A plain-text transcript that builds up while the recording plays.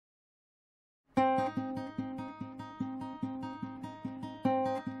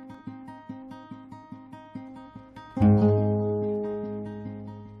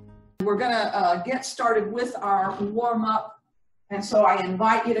We're going to get started with our warm-up, and so I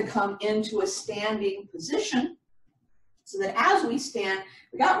invite you to come into a standing position so that as we stand,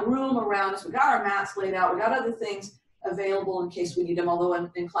 we got room around us, we got our mats laid out, we got other things available in case we need them, although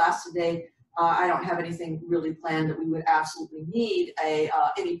in class today, I don't have anything really planned that we would absolutely need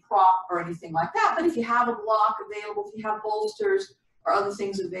any prop or anything like that. But if you have a block available, if you have bolsters or other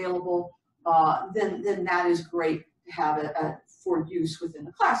things available, then that is great to have for use within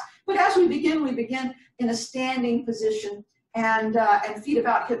the class. But as we begin in a standing position and feet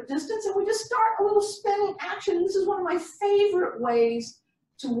about hip distance, and we just start a little spinning action. And this is one of my favorite ways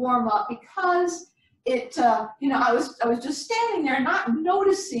to warm up because it, I was just standing there not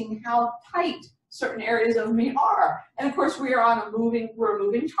noticing how tight certain areas of me are. And of course, we're a moving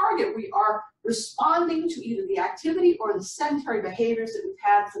target. We are responding to either the activity or the sedentary behaviors that we've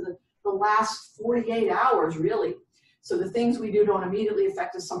had for the last 48 hours, really. So the things we do don't immediately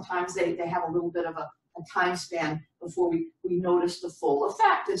affect us. Sometimes they have a little bit of a time span before we notice the full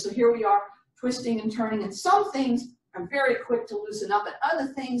effect. And so here we are twisting and turning, and some things are very quick to loosen up, and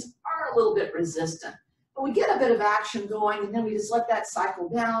other things are a little bit resistant. But we get a bit of action going, and then we just let that cycle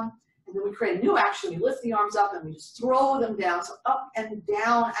down, and then we create a new action. We lift the arms up, and we just throw them down. So up and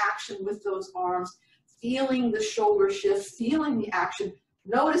down action with those arms, feeling the shoulder shift, feeling the action,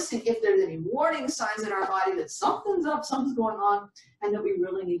 noticing if there's any warning signs in our body that something's up, something's going on, and that we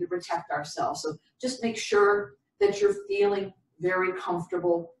really need to protect ourselves. So just make sure that you're feeling very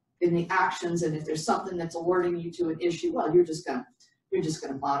comfortable in the actions, and if there's something that's alerting you to an issue, well, you're just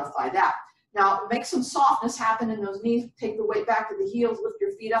gonna modify that. Now, make some softness happen in those knees. Take the weight back to the heels, lift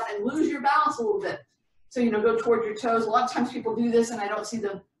your feet up, and lose your balance a little bit. So, go toward your toes. A lot of times people do this, and I don't see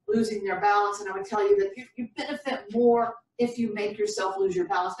them losing their balance, and I would tell you that you benefit more if you make yourself lose your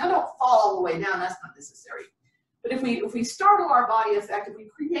balance. Now, don't fall all the way down. That's not necessary. But if we startle our body effect, if we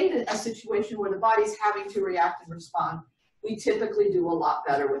create a situation where the body's having to react and respond, we typically do a lot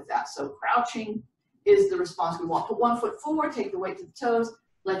better with that. So crouching is the response we want. Put one foot forward, take the weight to the toes,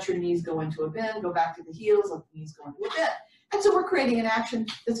 let your knees go into a bend, go back to the heels, let the knees go into a bend. And so we're creating an action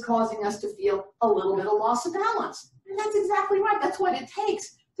that's causing us to feel a little bit of loss of balance. And that's exactly right. That's what it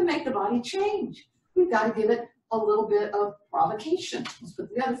takes to make the body change. We've got to give it a little bit of provocation. Let's put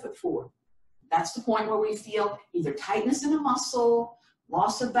the other foot forward. That's the point where we feel either tightness in a muscle,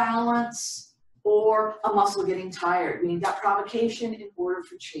 loss of balance, or a muscle getting tired. We need that provocation in order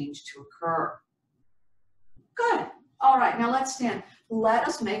for change to occur. Good. All right, now let's stand. Let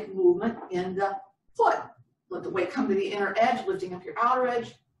us make movement in the foot. Let the weight come to the inner edge, lifting up your outer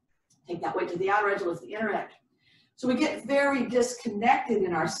edge. Take that weight to the outer edge, lift the inner edge. So we get very disconnected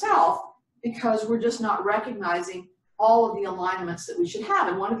in ourselves because we're just not recognizing all of the alignments that we should have.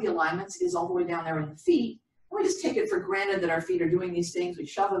 And one of the alignments is all the way down there in the feet. We just take it for granted that our feet are doing these things. We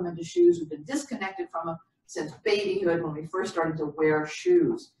shove them into shoes. We've been disconnected from them since babyhood when we first started to wear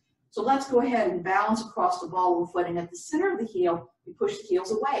shoes. So let's go ahead and balance across the ball of the foot, and at the center of the heel, we push the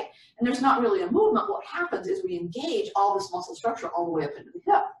heels away. And there's not really a movement. What happens is we engage all this muscle structure all the way up into the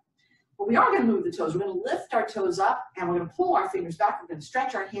hip. But we are going to move the toes. We're going to lift our toes up, and we're going to pull our fingers back. We're going to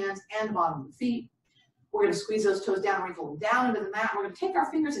stretch our hands and the bottom of the feet. We're going to squeeze those toes down, wrinkle them down into the mat. We're going to take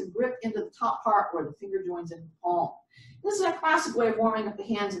our fingers and grip into the top part where the finger joins into the palm. This is a classic way of warming up the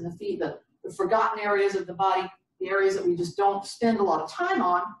hands and the feet, the forgotten areas of the body, the areas that we just don't spend a lot of time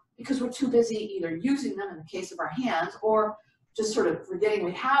on because we're too busy either using them in the case of our hands or just sort of forgetting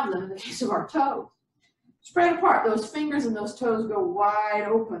we have them in the case of our toes. Spread apart. Those fingers and those toes go wide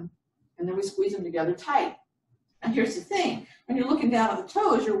open, and then we squeeze them together tight. And here's the thing. When you're looking down at the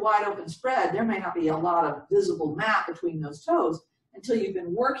toes, you're wide open spread. There may not be a lot of visible mat between those toes until you've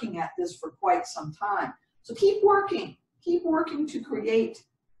been working at this for quite some time. So keep working to create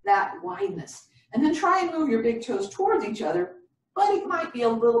that wideness. And then try and move your big toes towards each other, but it might be a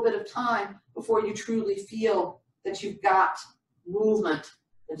little bit of time before you truly feel that you've got movement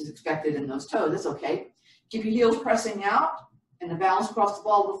that is expected in those toes. That's okay. Keep your heels pressing out and the balance across the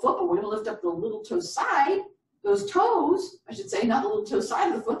ball of the foot, but we're going to lift up the little toe side. Those toes, I should say, not the little toe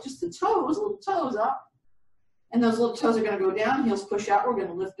side of the foot, just the toes, little toes up. And those little toes are going to go down, heels push out. We're going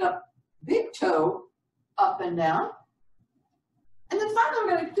to lift up big toe up and down. And then finally,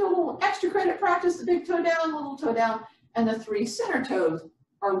 we're going to do a little extra credit practice, the big toe down, the little toe down, and the three center toes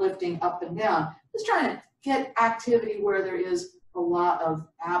are lifting up and down. Just trying to get activity where there is a lot of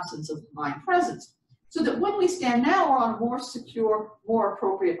absence of mind presence. So that when we stand now, we're on a more secure, more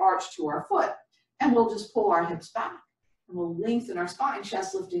appropriate arch to our foot. And we'll just pull our hips back. And we'll lengthen our spine,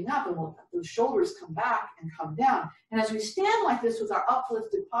 chest lifting up, and those shoulders come back and come down. And as we stand like this with our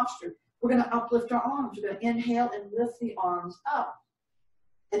uplifted posture, we're going to uplift our arms. We're going to inhale and lift the arms up.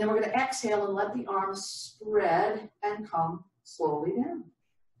 And then we're going to exhale and let the arms spread and come slowly down.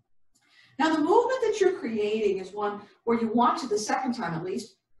 Now, the movement that you're creating is one where you want to, the second time at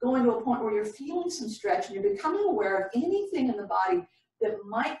least, go into a point where you're feeling some stretch and you're becoming aware of anything in the body that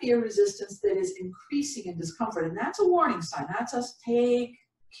might be a resistance that is increasing in discomfort. And that's a warning sign. That's us take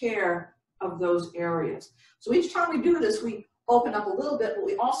care of those areas. So each time we do this, we open up a little bit, but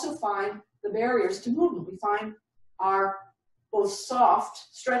we also find the barriers to movement. We find our both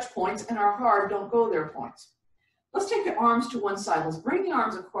soft stretch points and our hard don't go there points. Let's take the arms to one side. Let's bring the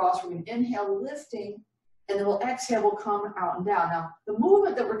arms across. We're going to inhale, lifting, and then we'll exhale, we'll come out and down. Now, the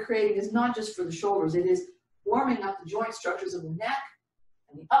movement that we're creating is not just for the shoulders. It is warming up the joint structures of the neck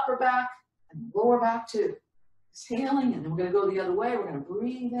and the upper back and the lower back too. Exhaling, and then we're going to go the other way. We're going to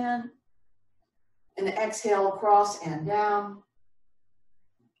breathe in, and then exhale across and down.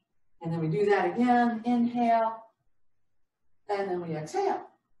 And then we do that again. Inhale, and then we exhale.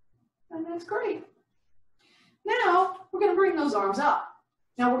 And that's great. Now, we're going to bring those arms up.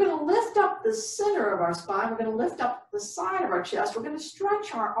 Now, we're going to lift up the center of our spine. We're going to lift up the side of our chest. We're going to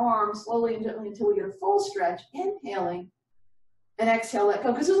stretch our arms slowly and gently until we get a full stretch. Inhaling and exhale, let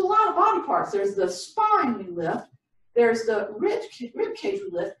go. Because there's a lot of body parts. There's the spine we lift. There's the rib cage we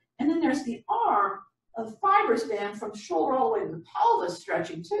lift. And then there's the arm of the fibrous band from shoulder all the way to the pelvis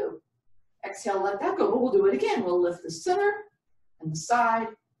stretching too. Exhale, let that go. But we'll do it again. We'll lift the center and the side.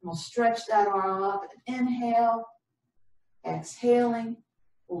 And we'll stretch that arm up and inhale, exhaling.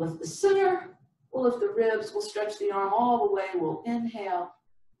 We'll lift the center, we'll lift the ribs, we'll stretch the arm all the way, we'll inhale,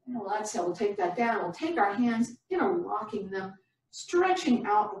 and we'll exhale. We'll take that down. We'll take our hands, interlocking them, stretching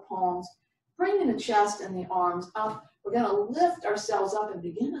out the palms, bringing the chest and the arms up. We're going to lift ourselves up and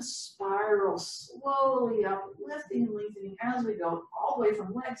begin a spiral slowly up, lifting and lengthening as we go, all the way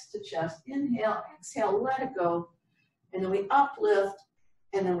from legs to chest. Inhale, exhale, let it go. And then we uplift,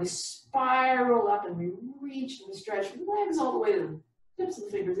 and then we spiral up, and we reach and we stretch legs all the way to the tips of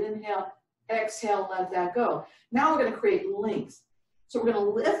the fingers. Inhale, exhale, let that go. Now we're going to create length. So we're going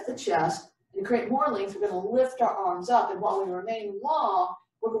to lift the chest and create more length. We're going to lift our arms up, and while we remain long,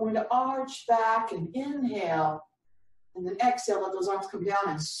 we're going to arch back and inhale, and then exhale, let those arms come down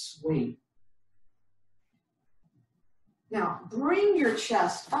and swing. Now, bring your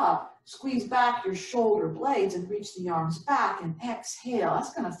chest up, squeeze back your shoulder blades and reach the arms back and exhale.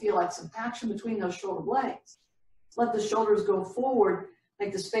 That's going to feel like some action between those shoulder blades. Let the shoulders go forward,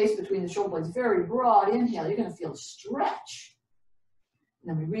 make the space between the shoulder blades very broad. Inhale, you're going to feel a stretch. And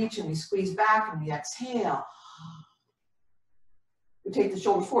then we reach and we squeeze back and we exhale. We take the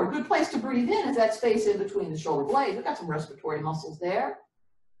shoulders forward. Good place to breathe in is that space in between the shoulder blades. We've got some respiratory muscles there.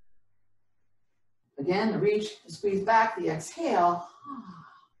 Again, the reach, the squeeze back, the exhale.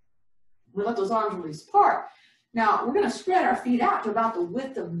 We let those arms release apart. Now, we're going to spread our feet out to about the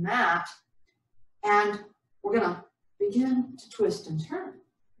width of the mat, and we're going to begin to twist and turn.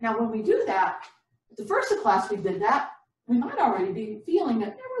 Now, when we do that, at the first of class we did that, we might already be feeling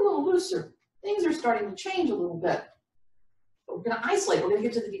that we're a little looser. Things are starting to change a little bit. But we're going to isolate. We're going to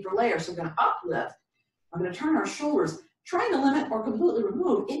get to the deeper layer. So we're going to uplift. We're going to turn our shoulders, trying to limit or completely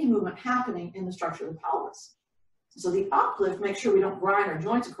remove any movement happening in the structure of the pelvis. So the uplift makes sure we don't grind our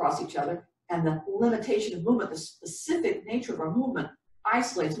joints across each other, and the limitation of movement, the specific nature of our movement,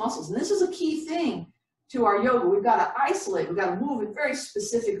 isolates muscles. And this is a key thing to our yoga. We've got to isolate. We've got to move in very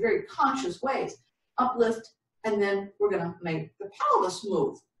specific, very conscious ways. Uplift, and then we're going to make the pelvis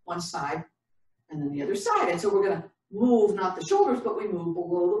move one side and then the other side. And so we're going to move not the shoulders, but we move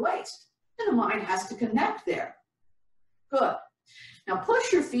below the waist. And the mind has to connect there. Good. Now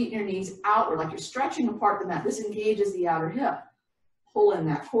push your feet and your knees outward like you're stretching apart the mat. This engages the outer hip. Pull in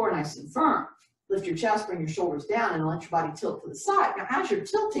that core nice and firm. Lift your chest, bring your shoulders down, and let your body tilt to the side. Now as you're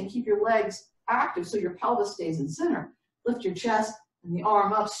tilting, keep your legs active so your pelvis stays in center. Lift your chest and the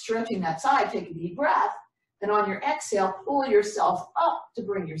arm up, stretching that side. Take a deep breath. And on your exhale, pull yourself up to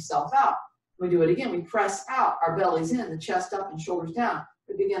bring yourself out. We do it again. We press out, our bellies in, the chest up and shoulders down.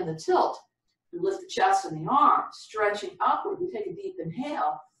 We begin the tilt. We lift the chest and the arms, stretching upward. We take a deep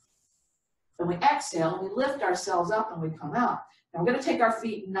inhale. Then we exhale, and we lift ourselves up and we come out. Now we're going to take our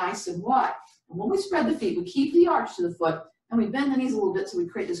feet nice and wide. And when we spread the feet, we keep the arch to the foot, and we bend the knees a little bit so we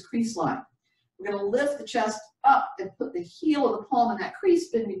create this crease line. We're going to lift the chest up and put the heel of the palm in that crease,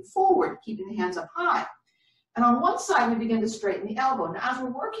 bending forward, keeping the hands up high. And on one side, we begin to straighten the elbow. Now, as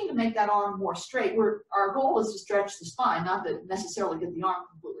we're working to make that arm more straight, our goal is to stretch the spine, not to necessarily get the arm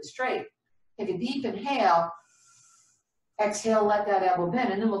completely straight. Take a deep inhale. Exhale, let that elbow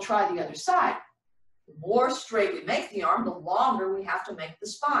bend, and then we'll try the other side. The more straight we make the arm, the longer we have to make the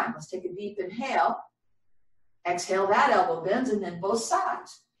spine. Let's take a deep inhale. Exhale, that elbow bends, and then both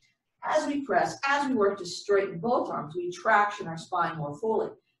sides. As we press, as we work to straighten both arms, we traction our spine more fully.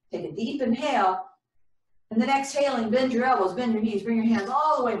 Take a deep inhale, and then exhaling, bend your elbows, bend your knees, bring your hands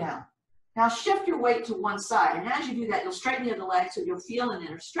all the way down. Now shift your weight to one side, and as you do that, you'll straighten the other leg so you'll feel an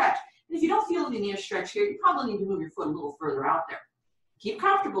inner stretch. And if you don't feel any inner stretch here, you probably need to move your foot a little further out there. Keep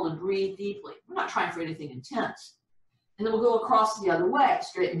comfortable and breathe deeply. We're not trying for anything intense. And then we'll go across the other way,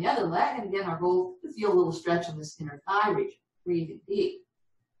 straighten the other leg, and again, our goal is to feel a little stretch in this inner thigh region. Breathing deep.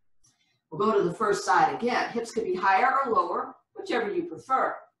 We'll go to the first side again. Hips could be higher or lower, whichever you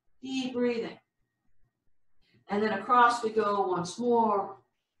prefer. Deep breathing. And then across we go once more,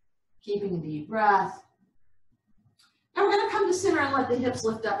 keeping a deep breath. Now we're going to come to center and let the hips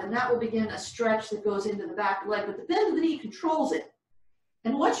lift up, and that will begin a stretch that goes into the back of the leg, but the bend of the knee controls it.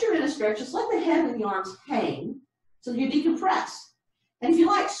 And once you're in a stretch, just let the head and the arms hang so you decompress. And if you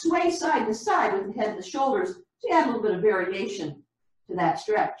like, sway side to side with the head and the shoulders to add a little bit of variation to that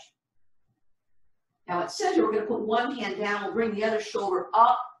stretch. Now at center, we're going to put one hand down. We'll bring the other shoulder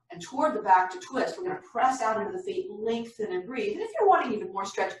up and toward the back to twist. We're going to press out into the feet, lengthen and breathe. And if you're wanting even more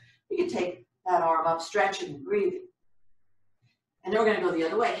stretch, you can take that arm up, stretching and breathing. And then we're going to go the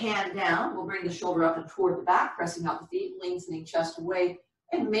other way. Hand down. We'll bring the shoulder up and toward the back, pressing out the feet, lengthening chest away,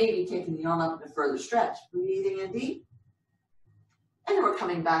 and maybe taking the arm up in a further stretch. Breathing in deep. And then we're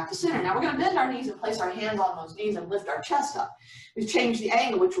coming back to center. Now we're going to bend our knees and place our hands on those knees and lift our chest up. We've changed the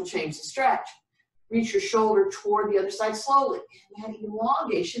angle, which will change the stretch. Reach your shoulder toward the other side slowly. And that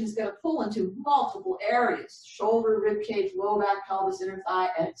elongation is going to pull into multiple areas. Shoulder, rib cage, low back, pelvis, inner thigh,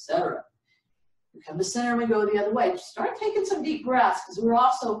 etc. We come to center and we go the other way. Just start taking some deep breaths because we're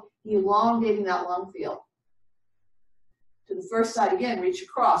also elongating that lung field. To the first side again, reach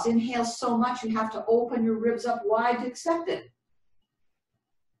across. Inhale so much you have to open your ribs up wide to accept it.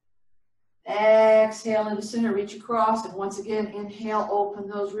 Exhale into center, reach across, and once again, inhale, open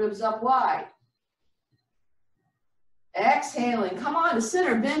those ribs up wide. Exhaling, come on to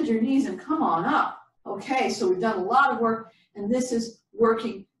center, bend your knees and come on up. Okay, so we've done a lot of work, and this is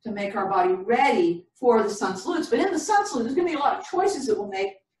working to make our body ready for the sun salutes. But in the sun salute, there's going to be a lot of choices that we'll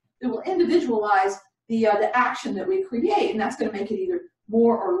make that will individualize the action that we create, and that's going to make it either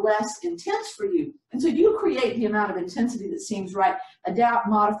more or less intense for you. And so you create the amount of intensity that seems right, adapt,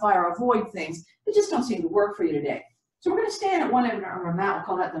 modify, or avoid things that just don't seem to work for you today. So we're going to stand at one end of our mat, we'll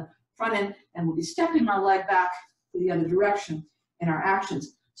call that the front end, and we'll be stepping our leg back to the other direction in our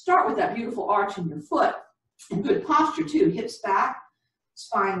actions. Start with that beautiful arch in your foot, and good posture too, hips back,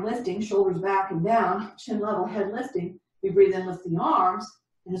 spine lifting, shoulders back and down, chin level, head lifting. We breathe in, lift the arms,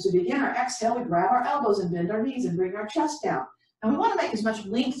 and as we begin our exhale, we grab our elbows and bend our knees and bring our chest down. And we want to make as much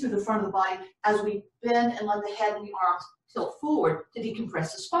length through the front of the body as we bend and let the head and the arms tilt forward to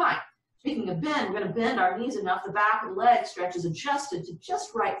decompress the spine. Speaking of bend, we're going to bend our knees enough the back of the leg stretch is adjusted to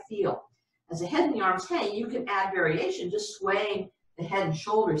just right feel. As the head and the arms hang, you can add variation, just swaying the head and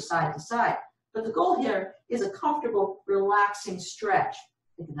shoulders side to side. But the goal here is a comfortable, relaxing stretch.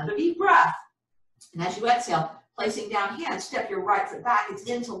 Take another deep breath. And as you exhale, placing down hands, step your right foot back. It's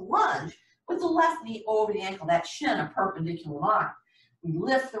into lunge with the left knee over the ankle, that shin a perpendicular line. We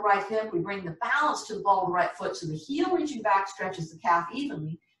lift the right hip. We bring the balance to the ball of the right foot so the heel reaching back stretches the calf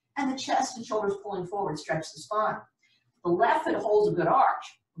evenly, and the chest and shoulders pulling forward stretch the spine. The left foot holds a good arch.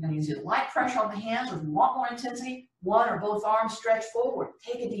 We're going to use either light pressure on the hands, or if you want more intensity, one or both arms stretch forward.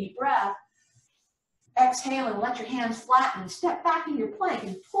 Take a deep breath. Exhale and let your hands flatten and step back in your plank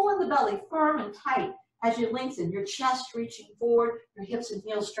and pull in the belly firm and tight as you lengthen, your chest reaching forward, your hips and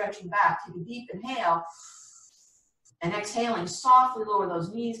heels stretching back. Take a deep inhale and exhaling, softly lower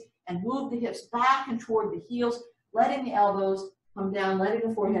those knees and move the hips back and toward the heels, letting the elbows come down, letting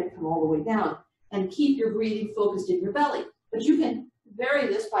the forehead come all the way down, and keep your breathing focused in your belly. But you can vary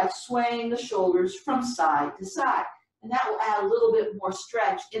this by swaying the shoulders from side to side, and that will add a little bit more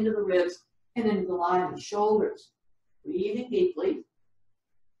stretch into the ribs and into the line of the shoulders. Breathing deeply.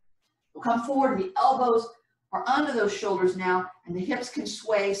 We'll come forward, the elbows are under those shoulders now, and the hips can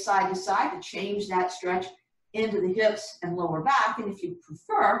sway side to side to change that stretch into the hips and lower back. And if you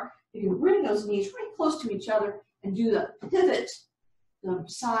prefer, you can bring those knees right close to each other and do the pivot, the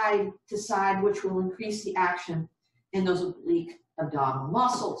side to side, which will increase the action in those oblique abdominal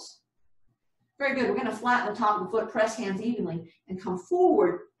muscles. Very good. We're going to flatten the top of the foot, press hands evenly, and come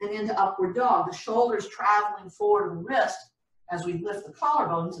forward and into upward dog. The shoulders traveling forward to the wrist as we lift the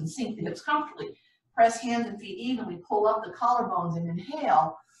collarbones and sink the hips comfortably. Press hands and feet evenly, pull up the collarbones and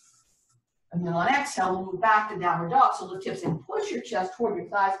inhale. And then on exhale, we'll move back to downward dog. So lift hips and push your chest toward your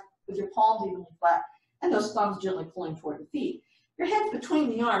thighs with your palms evenly flat. and those thumbs gently pulling toward the feet. Your head's between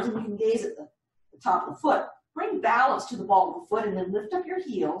the arms, and you can gaze at the top of the foot. Bring balance to the ball of the foot, and then lift up your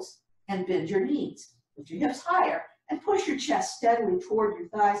heels and bend your knees. Lift your hips higher, and push your chest steadily toward your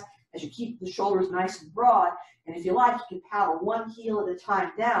thighs as you keep the shoulders nice and broad. And if you like, you can paddle one heel at a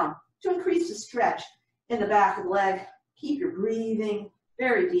time down to increase the stretch in the back of the leg. Keep your breathing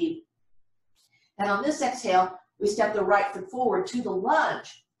very deep. And on this exhale, we step the right foot forward to the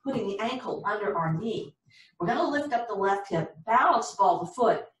lunge, putting the ankle under our knee. We're going to lift up the left hip, balance the ball of the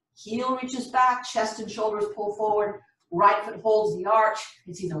foot. Heel reaches back, chest and shoulders pull forward. Right foot holds the arch.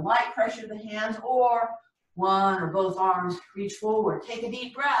 It's either light pressure of the hands or one or both arms reach forward. Take a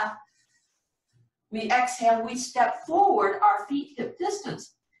deep breath. We exhale, we step forward, our feet hip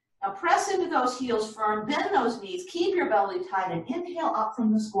distance. Now press into those heels firm, bend those knees, keep your belly tight, and inhale up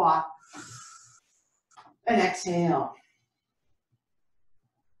from the squat. And exhale.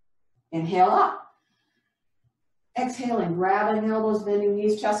 Inhale up. Exhaling, grabbing elbows, bending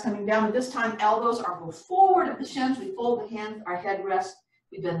knees, chest coming down. But this time, elbows are both forward of the shins. We fold the hands, our head rests,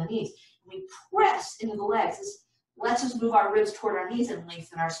 we bend the knees. We press into the legs. This lets us move our ribs toward our knees and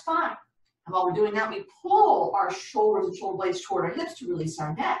lengthen our spine. And while we're doing that, we pull our shoulders and shoulder blades toward our hips to release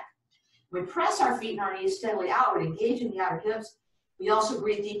our neck. We press our feet and our knees steadily outward, engaging the outer hips. We also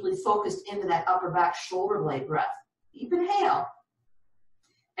breathe deeply, focused into that upper back shoulder blade breath. Deep inhale.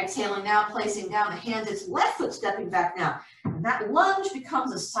 Exhaling now, placing down the hands. It's left foot stepping back now. And that lunge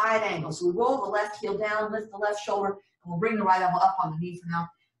becomes a side angle. So we roll the left heel down, lift the left shoulder, and we'll bring the right elbow up on the knee for now.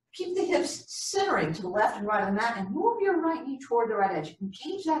 Keep the hips centering to the left and right on the mat, and move your right knee toward the right edge.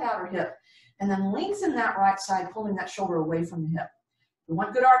 Engage that outer hip, and then lengthen that right side, pulling that shoulder away from the hip. We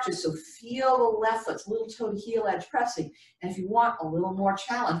want good arches, so feel the left foot's little toe to heel edge pressing. And if you want a little more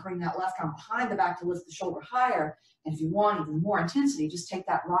challenge, bring that left arm behind the back to lift the shoulder higher. And if you want even more intensity, just take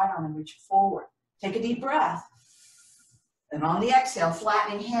that right arm and reach it forward. Take a deep breath. And on the exhale,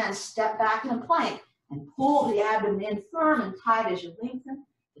 flattening hands, step back in a plank and pull the abdomen in firm and tight as you lengthen.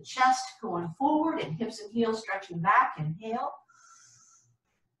 The chest going forward and hips and heels stretching back. Inhale.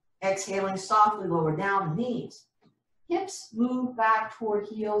 Exhaling softly, lower down the knees. Hips move back toward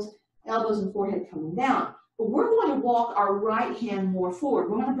heels, elbows and forehead coming down. But we're going to walk our right hand more forward.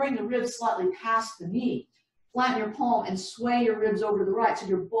 We're going to bring the ribs slightly past the knee. Flatten your palm and sway your ribs over to the right. So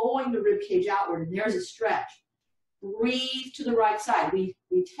you're bowling the rib cage outward, and there's a stretch. Breathe to the right side. We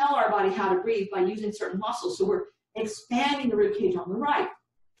tell our body how to breathe by using certain muscles. So we're expanding the rib cage on the right.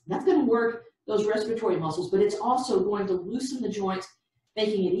 That's going to work those respiratory muscles, but it's also going to loosen the joints,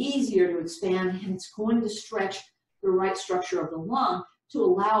 making it easier to expand, and it's going to stretch the right structure of the lung to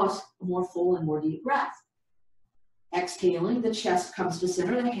allow us a more full and more deep breath. Exhaling, the chest comes to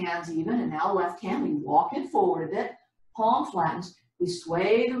center, the hands even, and now left hand, we walk it forward a bit, palm flattens, we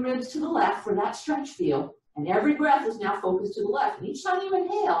sway the ribs to the left for that stretch feel, and every breath is now focused to the left. And each time you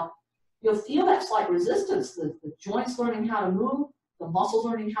inhale, you'll feel that slight resistance, the joints learning how to move, the muscles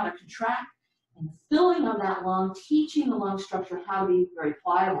learning how to contract, and the filling of that lung, teaching the lung structure how to be very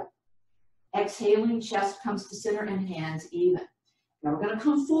pliable. Exhaling, chest comes to center and hands even. Now we're going to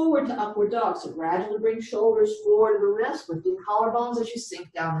come forward to upward dog. So gradually bring shoulders forward to the wrist, lifting collarbones as you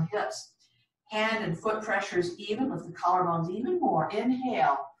sink down the hips. Hand and foot pressures even, lift the collarbones even more.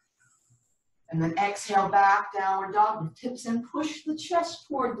 Inhale. And then exhale back, downward dog. Lift hips in, push the chest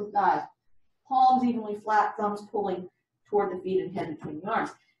toward the thighs. Palms evenly flat, thumbs pulling toward the feet and head between the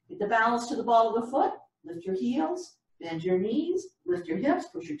arms. Get the balance to the ball of the foot. Lift your heels, bend your knees, lift your hips,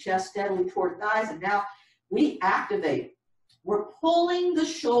 push your chest steadily toward thighs, and now we activate. We're pulling the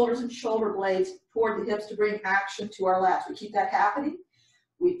shoulders and shoulder blades toward the hips to bring action to our lats. We keep that happening.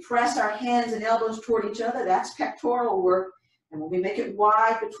 We press our hands and elbows toward each other. That's pectoral work. And when we make it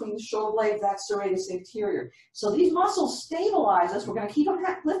wide between the shoulder blades, that's serratus anterior. So these muscles stabilize us. We're going to keep them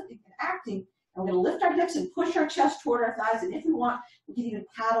lifting and acting. And we're going to lift our hips and push our chest toward our thighs. And if we want, we can even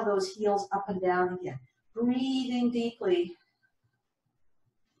paddle those heels up and down again. Breathing deeply.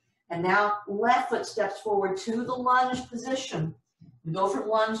 And now left foot steps forward to the lunge position. We go from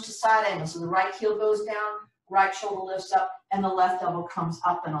lunge to side angle. So the right heel goes down, right shoulder lifts up, and the left elbow comes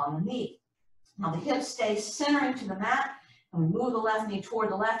up and on the knee. Now the hips stay centering to the mat, and we move the left knee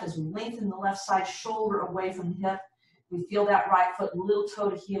toward the left as we lengthen the left side shoulder away from the hip. We feel that right foot, little toe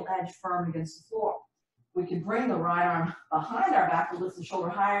to heel edge firm against the floor. We can bring the right arm behind our back to lift the shoulder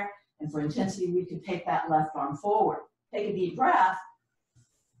higher, and for intensity, we can take that left arm forward. Take a deep breath.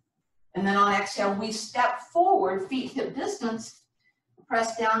 And then on exhale, we step forward, feet hip distance.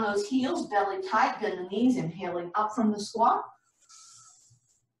 Press down those heels, belly tight, bend the knees, inhaling up from the squat.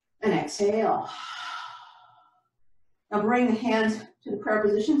 And exhale. Now bring the hands to the prayer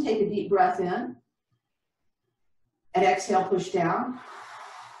position. Take a deep breath in. And exhale, push down.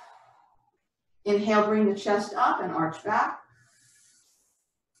 Inhale, bring the chest up and arch back.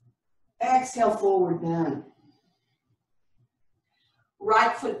 Exhale, forward bend.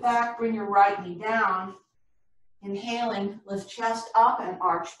 Right foot back, bring your right knee down. Inhaling, lift chest up and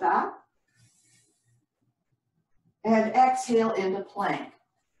arch back. And exhale into plank.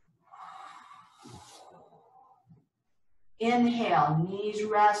 Inhale, knees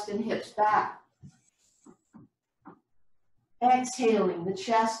rest and hips back. Exhaling, the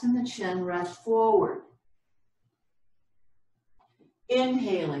chest and the chin rest forward.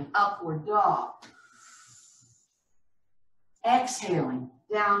 Inhaling, upward dog. Exhaling,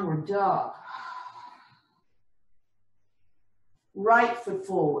 downward dog. Right foot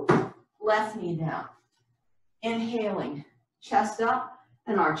forward, left knee down. Inhaling, chest up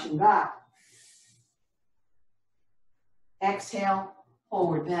and arching back. Exhale,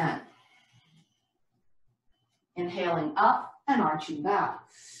 forward bend. Inhaling up and arching back.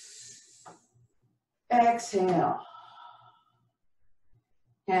 Exhale.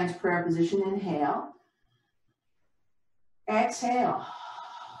 Hands prayer position, inhale. Exhale.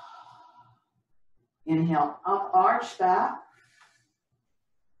 Inhale, up, arch back.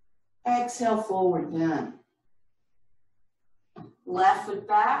 Exhale, forward bend. Left foot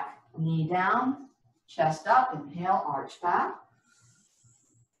back, knee down, chest up, inhale, arch back.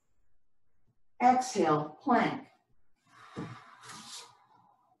 Exhale, plank.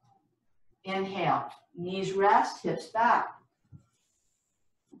 Inhale, knees rest, hips back.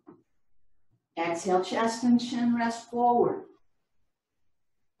 Exhale, chest and chin rest forward.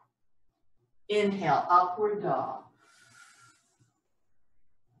 Inhale, upward dog.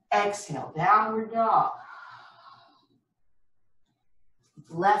 Exhale, downward dog.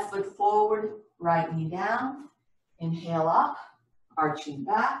 Left foot forward, right knee down. Inhale up, arching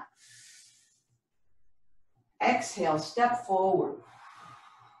back. Exhale, step forward.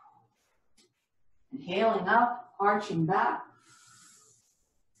 Inhaling up, arching back.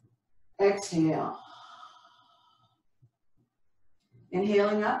 Exhale.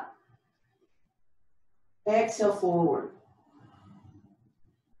 Inhaling up. Exhale, forward.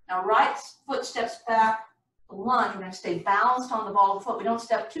 Now right foot steps back, lunge. We're going to stay balanced on the ball of the foot. We don't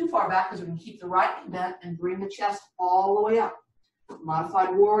step too far back because we can keep the right knee bent and bring the chest all the way up.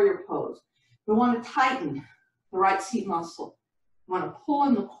 Modified warrior pose. We want to tighten the right seat muscle. We want to pull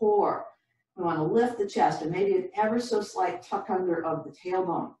in the core. We want to lift the chest and maybe an ever so slight tuck under of the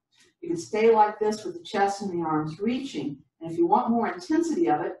tailbone. You can stay like this with the chest and the arms reaching. And if you want more intensity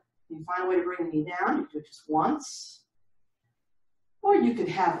of it, you can find a way to bring the knee down. You can do it just once. Or you could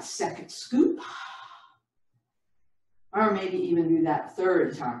have a second scoop. Or maybe even do that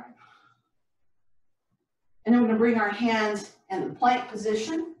third time. And then we're going to bring our hands in the plank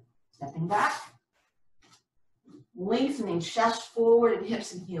position, stepping back, lengthening chest forward and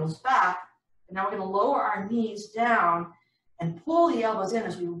hips and heels back. And now we're going to lower our knees down and pull the elbows in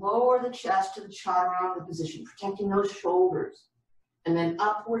as we lower the chest to the chaturanga position, protecting those shoulders. And then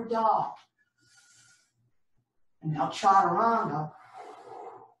upward dog. And now chaturanga.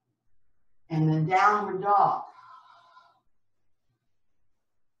 And then downward dog.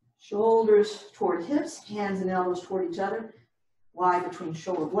 Shoulders toward hips, hands and elbows toward each other. Wide between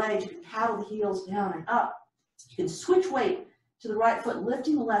shoulder blades. You can paddle the heels down and up. You can switch weight to the right foot,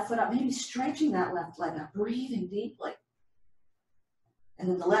 lifting the left foot up, maybe stretching that left leg up, breathing deeply. And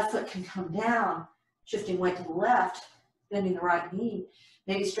then the left foot can come down, shifting weight to the left, bending the right knee,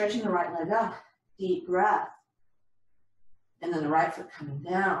 maybe stretching the right leg up, deep breath. And then the right foot coming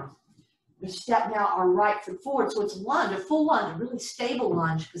down. We step now our right foot forward, so it's lunge, a full lunge, a really stable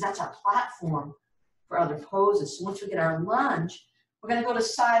lunge, because that's our platform for other poses. So once we get our lunge, we're going to go to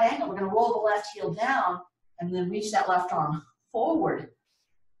side angle. We're going to roll the left heel down and then reach that left arm forward.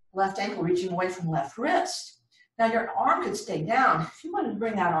 Left ankle reaching away from left wrist. Now your arm could stay down. If you wanted to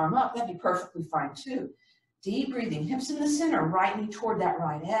bring that arm up, that'd be perfectly fine too. Deep breathing, hips in the center, right knee toward that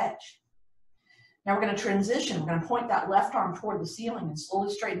right edge. Now we're going to transition. We're going to point that left arm toward the ceiling and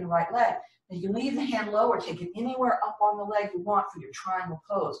slowly straighten the right leg. Now you can leave the hand low or take it anywhere up on the leg you want for your triangle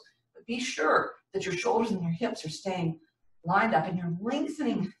pose. But be sure that your shoulders and your hips are staying lined up and you're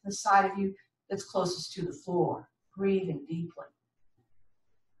lengthening the side of you that's closest to the floor. Breathing deeply.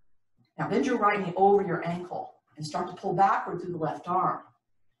 Now bend your right knee over your ankle and start to pull backward through the left arm.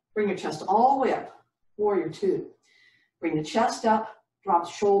 Bring your chest all the way up. Warrior two. Bring the chest up, drop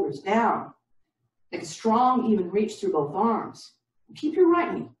the shoulders down. Make a strong, even reach through both arms. And keep your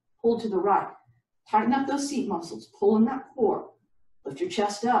right knee pulled to the right. Tighten up those seat muscles, pull in that core. Lift your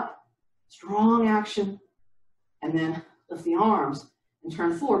chest up. Strong action. And then lift the arms and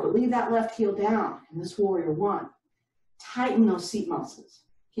turn forward. But leave that left heel down in this warrior one. Tighten those seat muscles.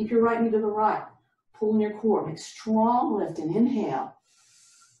 Keep your right knee to the right. Pull in your core. Make strong lift and inhale.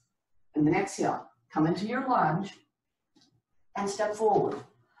 And then exhale. Come into your lunge and step forward.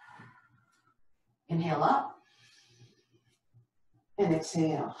 Inhale up and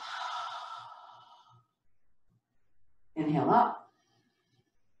exhale. Inhale up.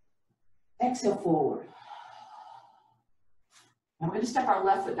 Exhale forward. Now we're going to step our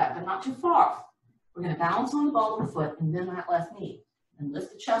left foot back, but not too far. We're going to balance on the ball of the foot and bend that left knee and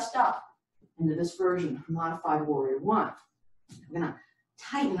lift the chest up into this version of Modified Warrior One. We're going to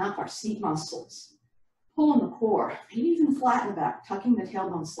tighten up our seat muscles, pull in the core, maybe even flatten the back, tucking the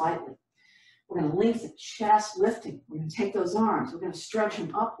tailbone slightly. We're going to lengthen chest, lifting. We're going to take those arms. We're going to stretch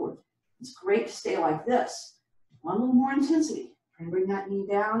them upward. It's great to stay like this. One little more intensity. Try and bring that knee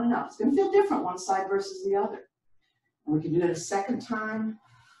down and up. It's going to feel different one side versus the other. And we can do it a second time.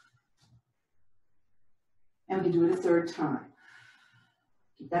 And we can do it a third time.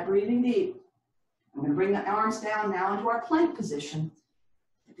 Keep that breathing deep. I'm going to bring the arms down now into our plank position.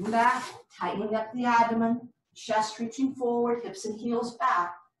 Tipping back, tightening up the abdomen, chest reaching forward, hips and heels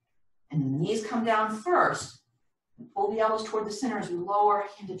back. And the knees come down first. And pull the elbows toward the center as we lower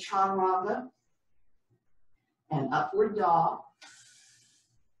into Chaturanga. And upward dog.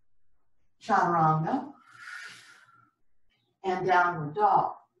 Chaturanga. And downward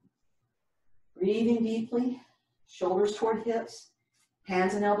dog. Breathing deeply, shoulders toward hips,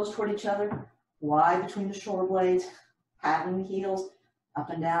 hands and elbows toward each other, wide between the shoulder blades, paddling the heels, up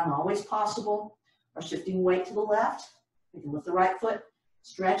and down, always possible, or shifting weight to the left. We can lift the right foot,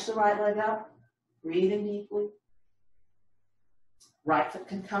 stretch the right leg up, breathing deeply. Right foot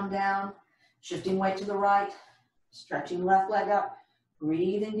can come down, shifting weight to the right, stretching left leg up,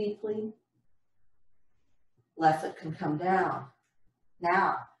 breathing deeply. Left foot can come down.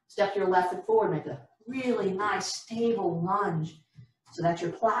 Now, step your left foot forward, make a really nice stable lunge so that's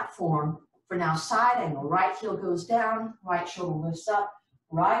your platform for now side angle. Right heel goes down, right shoulder lifts up,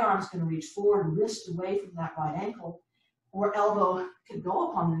 right arm's going to reach forward, wrist away from that right ankle, or elbow could go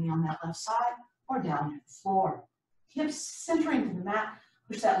up on the knee on that left side or down to the floor. Hips centering to the mat,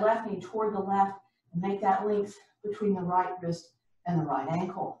 push that left knee toward the left and make that length between the right wrist and the right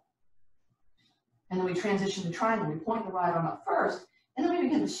ankle. And then we transition to triangle. We point the right arm up first, and then we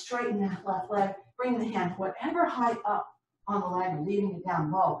begin to straighten that left leg, bring the hand whatever height up on the leg and leaving it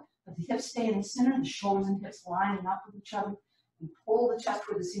down low. But the hips stay in the center, the shoulders and hips lining up with each other. We pull the chest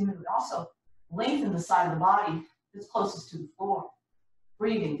toward the ceiling, but also lengthen the side of the body that's closest to the floor.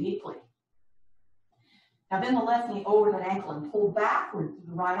 Breathing deeply. Now bend the left knee over that ankle and pull backward through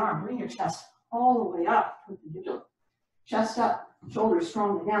the right arm. Bring your chest all the way up, perpendicular. Chest up, shoulders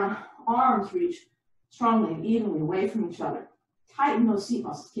strongly down, arms reach strongly and evenly away from each other. Tighten those seat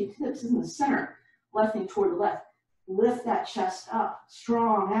muscles. Keep hips in the center. Left knee toward the left. Lift that chest up.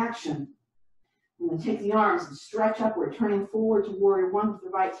 Strong action. And then take the arms and stretch upward, turning forward to Warrior One with the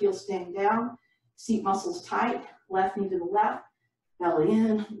right heel staying down. Seat muscles tight. Left knee to the left. Belly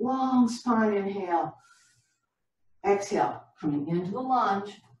in. Long spine inhale. Exhale. Coming into the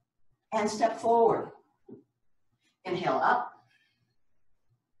lunge. And step forward. Inhale up.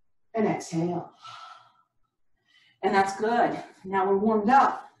 And exhale. And that's good. Now we're warmed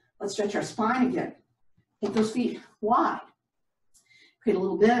up. Let's stretch our spine again. Take those feet wide. Create a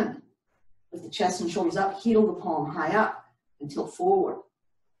little bend. Lift the chest and shoulders up. Heel the palm high up and tilt forward.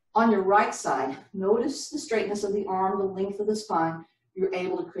 On your right side, notice the straightness of the arm, the length of the spine you're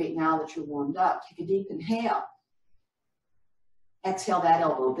able to create now that you're warmed up. Take a deep inhale. Exhale, that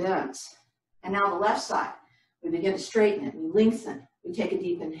elbow bends. And now the left side. We begin to straighten it. We lengthen. We take a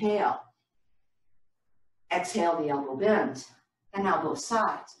deep inhale. Exhale, the elbow bends. And now both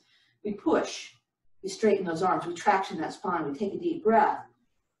sides. We push. We straighten those arms. We traction that spine. We take a deep breath.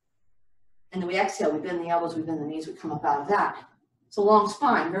 And then we exhale. We bend the elbows. We bend the knees. We come up out of that. It's a long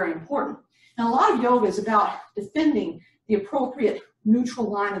spine, very important. And a lot of yoga is about defending the appropriate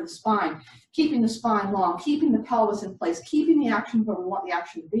neutral line of the spine, keeping the spine long, keeping the pelvis in place, keeping the action where we want the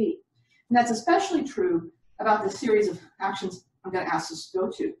action to be. And that's especially true about the series of actions I'm going to ask us to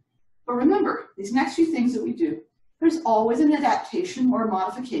go to. But remember, these next few things that we do, there's always an adaptation or a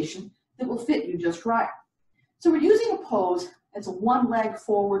modification that will fit you just right. So we're using a pose that's a one leg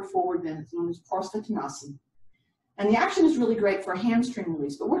forward bend. It's known as Parsvatanasana. And the action is really great for a hamstring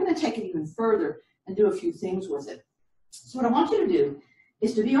release, but we're going to take it even further and do a few things with it. So what I want you to do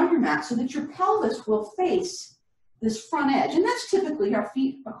is to be on your mat so that your pelvis will face this front edge. And that's typically our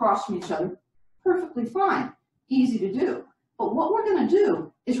feet across from each other. Perfectly fine. Easy to do. But what we're going to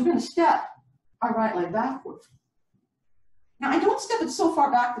do is we're going to step our right leg backwards. Now, I don't step it so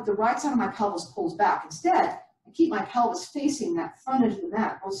far back that the right side of my pelvis pulls back. Instead, I keep my pelvis facing that front edge of the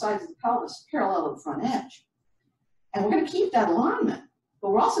mat, both sides of the pelvis parallel to the front edge. And we're going to keep that alignment,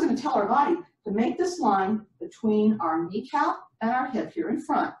 but we're also going to tell our body to make this line between our kneecap and our hip here in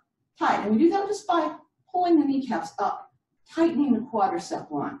front tight. And we do that just by pulling the kneecaps up, tightening the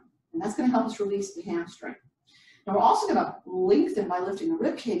quadricep line. And that's going to help us release the hamstring. Now we're also going to lengthen by lifting the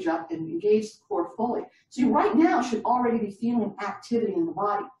rib cage up and engage the core fully. So you right now should already be feeling activity in the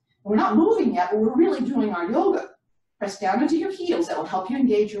body. And we're not moving yet, but we're really doing our yoga. Press down into your heels. That will help you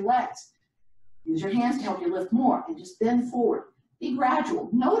engage your legs. Use your hands to help you lift more and just bend forward. Be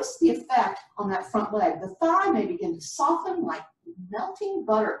gradual. Notice the effect on that front leg. The thigh may begin to soften like melting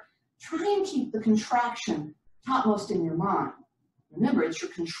butter. Try and keep the contraction topmost in your mind. Remember, it's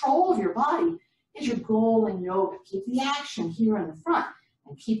your control of your body is your goal in yoga. Keep the action here in the front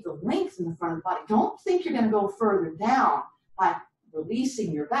and keep the length in the front of the body. Don't think you're going to go further down by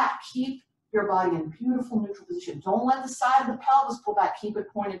releasing your back. Keep your body in beautiful neutral position. Don't let the side of the pelvis pull back. Keep it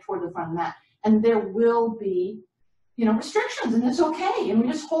pointed toward the front of the mat. And there will be, restrictions, and it's okay. And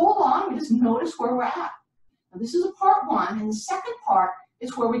we just hold on. We just notice where we're at. Now, this is a part one, and the second part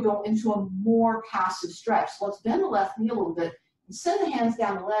is where we go into a more passive stretch. So let's bend the left knee a little bit and send the hands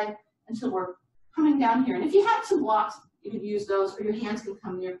down the leg until we're coming down here. And if you have some blocks, you could use those, or your hands can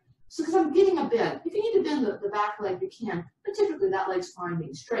come here. So because I'm getting a bend. If you need to bend the back leg, you can, but typically that leg's fine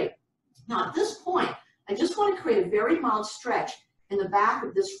being straight. Now at this point, I just want to create a very mild stretch in the back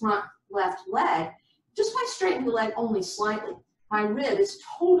of this front left leg, just by straightening the leg only slightly. My rib is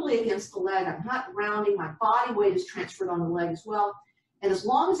totally against the leg. I'm not rounding. My body weight is transferred on the leg as well. And as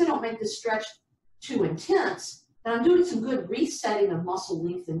long as I don't make this stretch too intense, then I'm doing some good resetting of muscle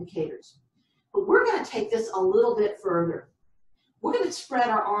length indicators. But we're going to take this a little bit further. We're going to spread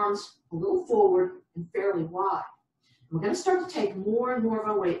our arms a little forward and fairly wide. And we're going to start to take more and more of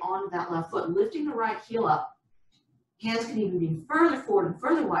our weight onto that left foot, lifting the right heel up. Hands can even be further forward and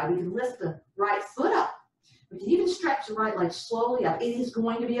further wide. We can lift the right foot up. We can even stretch the right leg slowly up. It is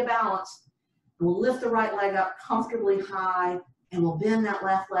going to be a balance. And we'll lift the right leg up comfortably high, and we'll bend that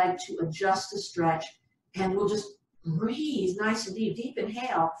left leg to adjust the stretch. And we'll just breathe nice and deep. Deep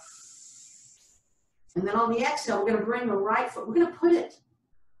inhale. And then on the exhale, we're going to bring the right foot. We're going to put it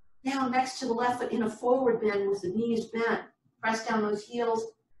down next to the left foot in a forward bend with the knees bent. Press down those heels.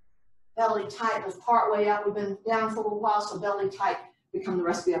 Belly tight, goes part way up. We've been down for a little while, so belly tight. We come the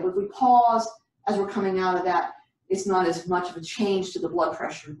rest of the way up. If we pause as we're coming out of that, it's not as much of a change to the blood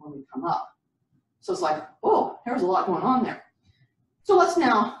pressure when we come up. So it's like, oh, there's a lot going on there. So let's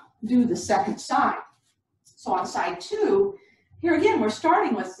now do the second side. So on side two, here again, we're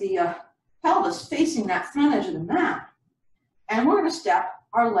starting with the pelvis facing that front edge of the mat. And we're going to step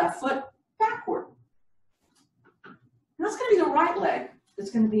our left foot backward. And that's going to be the right leg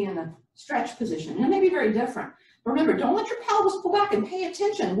that's going to be in a stretch position. And it may be very different. But remember, don't let your pelvis pull back, and pay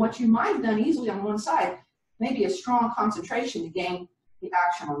attention. What you might have done easily on one side may be a strong concentration to gain the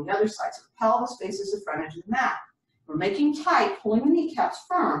action on the other side. So the pelvis faces the front edge of the mat. We're making tight, pulling the kneecaps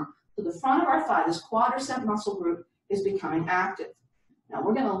firm to the front of our thigh. This quadricep muscle group is becoming active. Now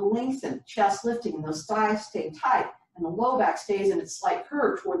we're going to lengthen, chest lifting, and those thighs stay tight, and the low back stays in its slight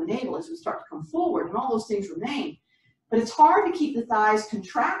curve toward the navel as we start to come forward, and all those things remain. But it's hard to keep the thighs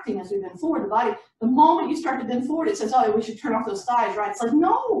contracting as we bend forward. The body, the moment you start to bend forward, it says, oh, we should turn off those thighs, right? It's like,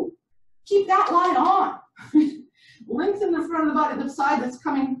 no, keep that line on. Lengthen the front of the body, the side that's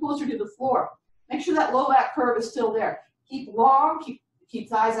coming closer to the floor. Make sure that low back curve is still there. Keep long, keep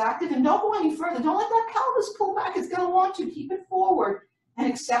thighs active, and don't go any further. Don't let that pelvis pull back. It's going to want to. Keep it forward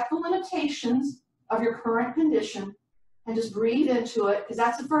and accept the limitations of your current condition and just breathe into it, because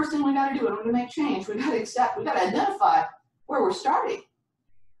that's the first thing we got to do. And we're going to make change. We got to accept, we got to identify where we're starting.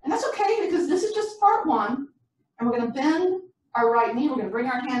 And that's okay, because this is just part one. And we're going to bend our right knee. We're going to bring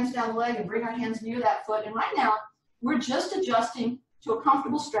our hands down the leg and bring our hands near that foot. And right now, we're just adjusting to a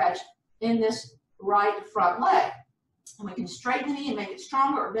comfortable stretch in this right front leg. And we can straighten the knee and make it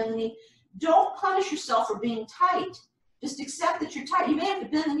stronger, or bend the knee. Don't punish yourself for being tight. Just accept that you're tight. You may have to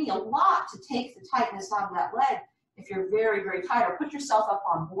bend the knee a lot to take the tightness out of that leg if you're very, very tight, or put yourself up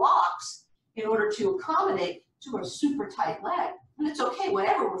on blocks in order to accommodate to a super tight leg. And it's okay,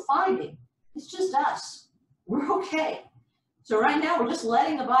 whatever we're finding, it's just us. We're okay. So right now, we're just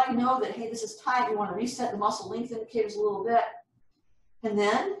letting the body know that, hey, this is tight. We want to reset the muscle length indicators a little bit. And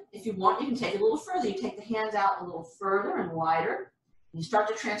then, if you want, you can take it a little further. You take the hands out a little further and wider. And you start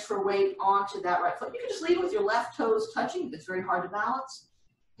to transfer weight onto that right foot. You can just leave it with your left toes touching if it's very hard to balance.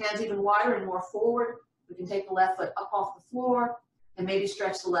 Hands even wider and more forward. We can take the left foot up off the floor and maybe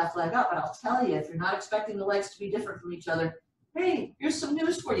stretch the left leg up. But I'll tell you, if you're not expecting the legs to be different from each other, hey, here's some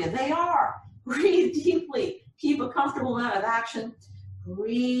news for you. They are. Breathe deeply. Keep a comfortable amount of action.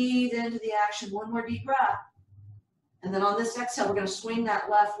 Breathe into the action. One more deep breath. And then on this exhale, we're going to swing that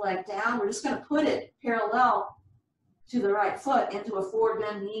left leg down. We're just going to put it parallel to the right foot into a forward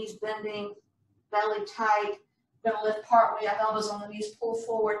bend, knees bending, belly tight. We're going to lift part way up, elbows on the knees, pull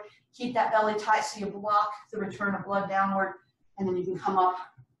forward. Keep that belly tight so you block the return of blood downward. And then you can come up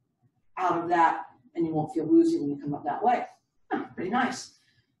out of that, and you won't feel woozy when you come up that way. Pretty nice.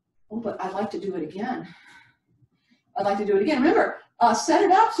 Oh, but I'd like to do it again. I'd like to do it again. Remember, set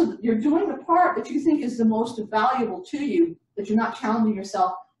it up so that you're doing the part that you think is the most valuable to you, that you're not challenging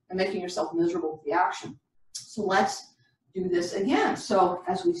yourself and making yourself miserable with the action. So let's do this again. So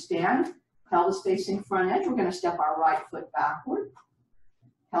as we stand, pelvis facing front edge, we're going to step our right foot backward.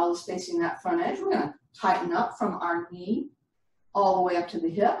 Pelvis facing that front edge, we're going to tighten up from our knee all the way up to the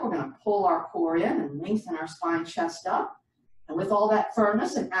hip. We're going to pull our core in and lengthen our spine, chest up. And with all that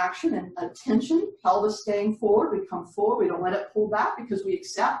firmness and action and attention, pelvis staying forward, we come forward. We don't let it pull back because we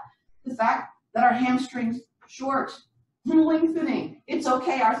accept the fact that our hamstrings short, lengthening. It's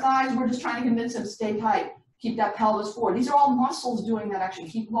okay. Our thighs, we're just trying to convince them to stay tight. Keep that pelvis forward. These are all muscles doing that action.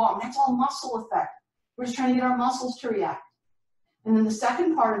 Keep long. That's all muscle effect. We're just trying to get our muscles to react. And then the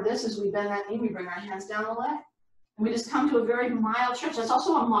second part of this is we bend that knee, we bring our hands down the leg. And we just come to a very mild stretch. That's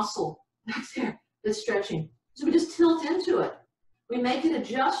also a muscle back there that's stretching. So we just tilt into it. We make it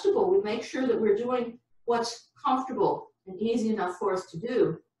adjustable. We make sure that we're doing what's comfortable and easy enough for us to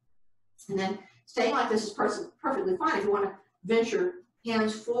do. And then staying like this is perfectly fine. If you want to venture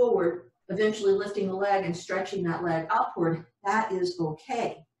hands forward, eventually lifting the leg and stretching that leg upward, that is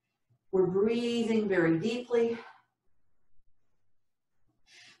okay. We're breathing very deeply.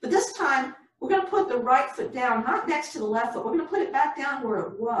 But this time, we're going to put the right foot down, not next to the left foot. We're going to put it back down where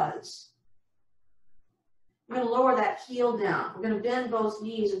it was. We're going to lower that heel down. We're going to bend both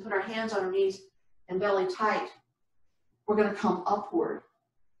knees and put our hands on our knees and belly tight. We're going to come upward.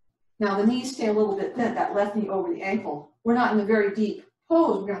 Now the knees stay a little bit bent, that left knee over the ankle. We're not in a very deep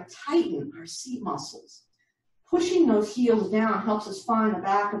pose. We're going to tighten our seat muscles. Pushing those heels down helps us find the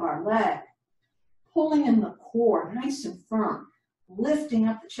back of our leg. Pulling in the core, nice and firm. Lifting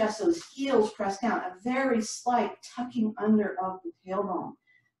up the chest, those heels press down. A very slight tucking under of the tailbone.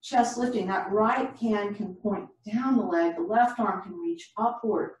 Chest lifting, that right hand can point down the leg, the left arm can reach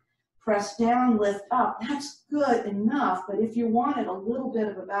upward, press down, lift up. That's good enough, but if you wanted a little bit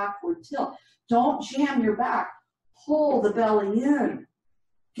of a backward tilt, don't jam your back. Pull the belly in.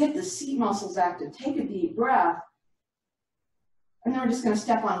 Get the seat muscles active. Take a deep breath. And then we're just going to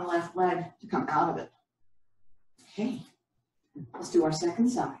step on the left leg to come out of it. Okay, let's do our second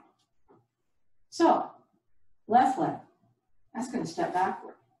side. So, left leg, that's going to step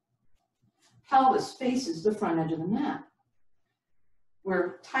backward. Pelvis faces the front edge of the mat.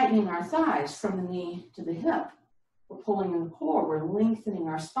 We're tightening our thighs from the knee to the hip. We're pulling in the core. We're lengthening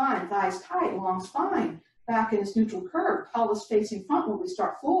our spine. Thighs tight, long spine. Back in its neutral curve. Pelvis facing front. When we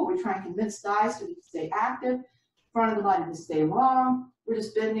start forward, we try and convince thighs to stay active. Front of the body to stay long. We're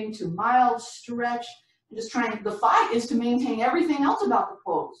just bending to mild stretch. We're just trying. The fight is to maintain everything else about the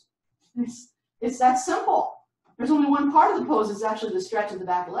pose. It's that simple. There's only one part of the pose that's actually the stretch of the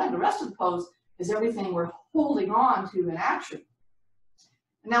back of the leg. The rest of the pose is everything we're holding on to in action.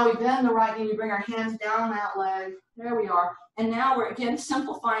 And now we bend the right knee, we bring our hands down that leg. There we are. And now we're, again,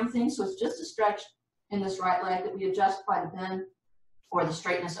 simplifying things. So it's just a stretch in this right leg that we adjust by the bend or the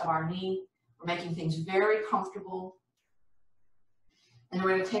straightness of our knee. We're making things very comfortable. And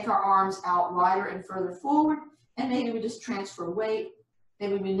we're going to take our arms out wider and further forward. And maybe we just transfer weight.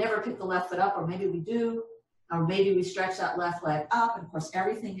 Maybe we never pick the left foot up, or maybe we do. Or maybe we stretch that left leg up. And of course,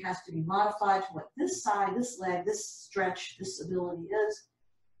 everything has to be modified to what this side, this leg, this stretch, this ability is.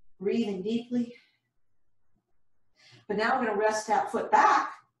 Breathing deeply. But now we're going to rest that foot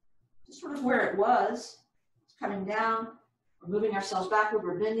back, just sort of where it was. It's coming down. We're moving ourselves backward.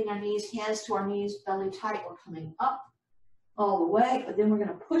 We're bending our knees, hands to our knees, belly tight. We're coming up all the way. But then we're going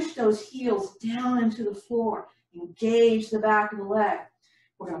to push those heels down into the floor. Engage the back of the leg.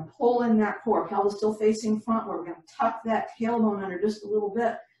 We're going to pull in that core, pelvis still facing front. We're going to tuck that tailbone under just a little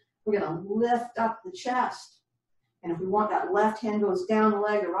bit. We're going to lift up the chest. And if we want, that left hand goes down the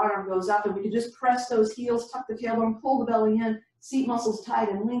leg, the right arm goes up, and we can just press those heels, tuck the tailbone, pull the belly in, seat muscles tight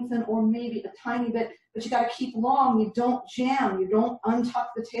and lengthen, or maybe a tiny bit, but you got to keep long. You don't jam. You don't untuck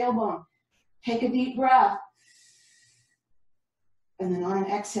the tailbone. Take a deep breath. And then on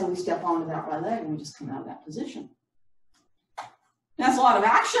an exhale, we step onto that right leg, and we just come out of that position. That's a lot of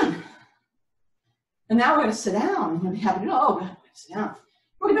action. And now we're going to sit down. And we're going to sit down.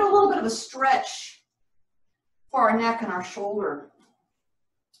 We're going to do a little bit of a stretch for our neck and our shoulder.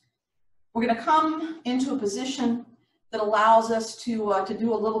 We're going to come into a position that allows us to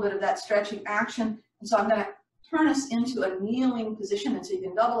do a little bit of that stretching action. And so I'm going to turn us into a kneeling position, and so you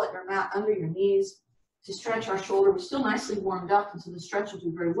can double at your mat under your knees to stretch our shoulder. We're still nicely warmed up, and so the stretch will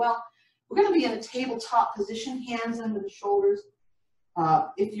do very well. We're going to be in a tabletop position, hands under the shoulders.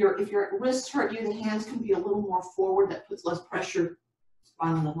 If your wrists hurt you, the hands can be a little more forward. That puts less pressure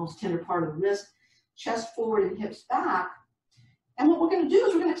on the most tender part of the wrist. Chest forward and hips back. And what we're going to do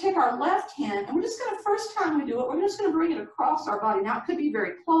is we're going to take our left hand, and we're just going to, first time we do it, we're just going to bring it across our body. Now, it could be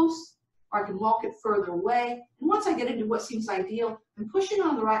very close, or I can walk it further away. And once I get into what seems ideal, I'm pushing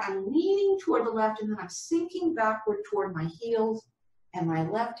on the right, I'm leaning toward the left, and then I'm sinking backward toward my heels, and my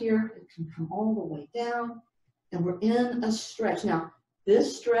left ear can come all the way down, and we're in a stretch. Now,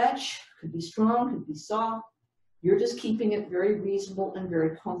 this stretch could be strong, could be soft. You're just keeping it very reasonable and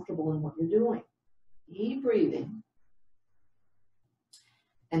very comfortable in what you're doing. Keep breathing.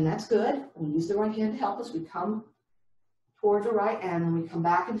 And that's good. We'll use the right hand to help us. We come toward the right, and then we come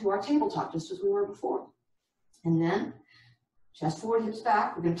back into our tabletop, just as we were before. And then, chest forward, hips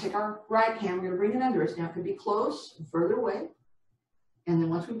back. We're going to take our right hand, we're going to bring it under us. Now, it could be close and further away. And then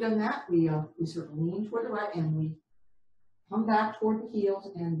once we've done that, we sort of lean toward the right, and we come back toward the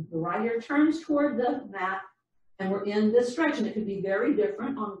heels, and the right ear turns toward the mat, and we're in this stretch. And it could be very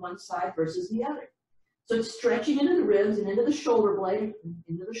different on one side versus the other. So it's stretching into the ribs and into the shoulder blade,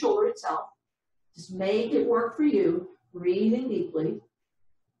 into the shoulder itself. Just make it work for you. Breathing deeply.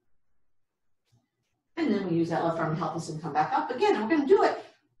 And then we use that left arm to help us and come back up again. And we're going to do it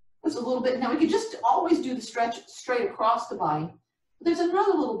with a little bit. Now, we could just always do the stretch straight across the body. But there's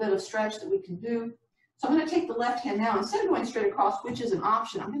another little bit of stretch that we can do. So I'm going to take the left hand now. Instead of going straight across, which is an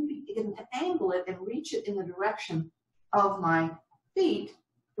option, I'm going to begin to angle it and reach it in the direction of my feet,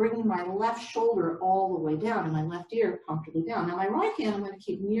 bringing my left shoulder all the way down and my left ear comfortably down. Now, my right hand I'm going to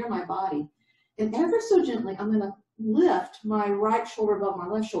keep near my body. And ever so gently, I'm going to lift my right shoulder above my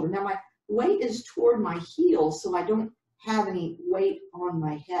left shoulder. Now, my weight is toward my heels, so I don't have any weight on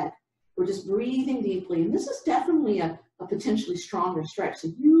my head. We're just breathing deeply. And this is definitely a potentially stronger stretch. So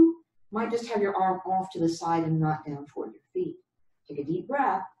you might just have your arm off to the side and not down toward your feet. Take a deep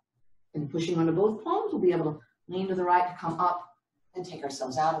breath. And pushing onto both palms, we'll be able to lean to the right to come up and take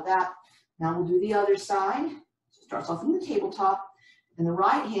ourselves out of that. Now we'll do the other side. So it starts off in the tabletop, and the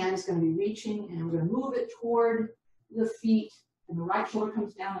right hand is going to be reaching, and we're going to move it toward the feet, and the right shoulder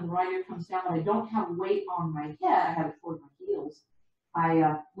comes down and the right ear comes down, but I don't have weight on my head. I have it toward my heels.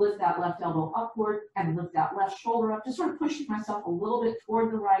 I lift that left elbow upward and lift that left shoulder up, just sort of pushing myself a little bit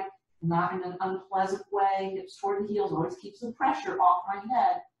toward the right, not in an unpleasant way. Hips toward the heels always keeps the pressure off my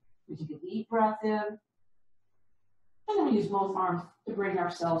head. We take a deep breath in. And then we use both arms to bring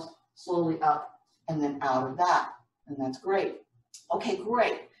ourselves slowly up and then out of that. And that's great. Okay,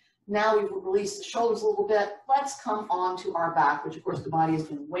 great. Now we've released the shoulders a little bit. Let's come on to our back, which of course the body has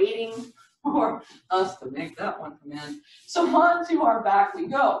been waiting for us to make that one come in. So on to our back we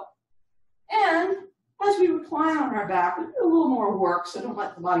go. And as we recline on our back, we do a little more work, so don't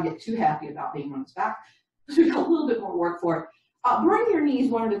let the body get too happy about being on its back. So we've got a little bit more work for it. Bring your knees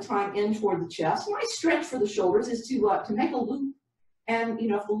one at a time in toward the chest. My stretch for the shoulders is to make a loop. And, you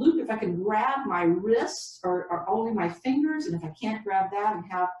know, if I can grab my wrists or only my fingers, and if I can't grab that and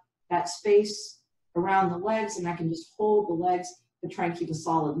have that space around the legs, and I can just hold the legs to try and keep a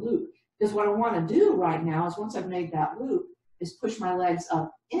solid loop. Because what I want to do right now is once I've made that loop, is push my legs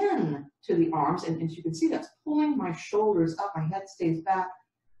up in to the arms. And as you can see, that's pulling my shoulders up. My head stays back.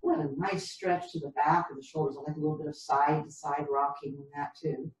 What a nice stretch to the back of the shoulders. I like a little bit of side-to-side rocking in that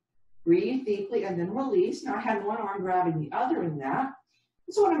too. Breathe deeply and then release. Now I had one arm grabbing the other in that.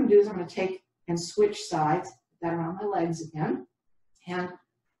 And so what I'm going to do is I'm going to take and switch sides, put that around my legs again, and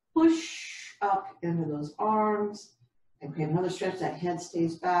push up into those arms and create another stretch. That head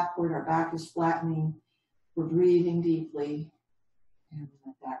stays backward. Our back is flattening. We're breathing deeply and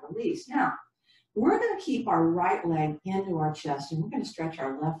let that release. Now, we're going to keep our right leg into our chest, and we're going to stretch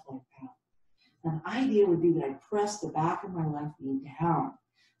our left leg out. An idea would be that I press the back of my left knee down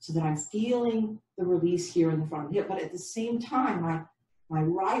so that I'm feeling the release here in the front of the hip, but at the same time, my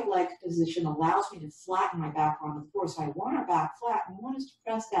right leg position allows me to flatten my back on the floor. So I want our back flat, and we want us to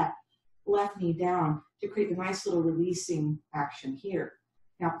press that left knee down to create a nice little releasing action here.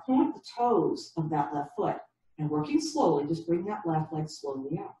 Now point the toes of that left foot, and working slowly, just bring that left leg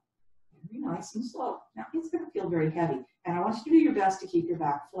slowly out. Very nice and slow. Now it's going to feel very heavy, and I want you to do your best to keep your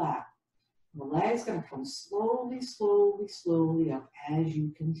back flat. The leg's going to come slowly, slowly, slowly up as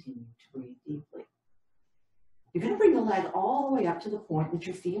you continue to breathe deeply. You're going to bring the leg all the way up to the point that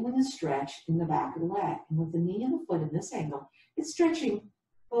you're feeling a stretch in the back of the leg. And with the knee and the foot in this angle, it's stretching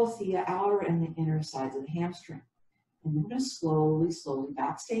both the outer and the inner sides of the hamstring. And we're going to slowly, slowly,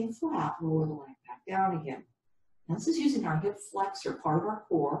 back staying flat, lower the leg back down again. Now this is using our hip flexor, part of our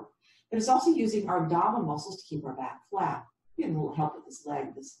core, but it's also using our abdominal muscles to keep our back flat. Getting a little help with this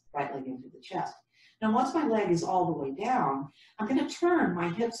leg, this right leg into the chest. Now once my leg is all the way down, I'm going to turn my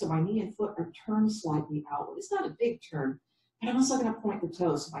hips so my knee and foot are turned slightly outward. It's not a big turn, but I'm also going to point the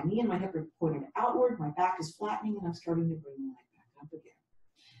toes. So my knee and my hip are pointed outward, my back is flattening, and I'm starting to bring the leg back up again.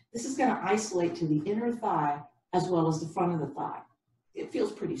 This is going to isolate to the inner thigh as well as the front of the thigh. It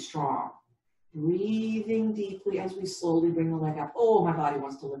feels pretty strong. Breathing deeply as we slowly bring the leg up. Oh, my body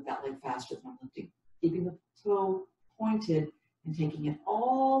wants to lift that leg faster than I'm lifting. Keeping the toe pointed and taking it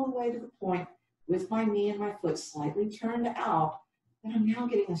all the way to the point with my knee and my foot slightly turned out. And I'm now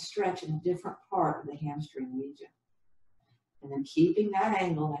getting a stretch in a different part of the hamstring region. And then keeping that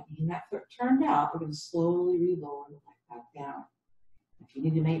angle, that knee and that foot turned out, we're going to slowly relower the leg back down. If you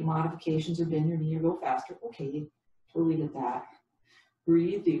need to make modifications or bend your knee or go faster, okay, totally get that.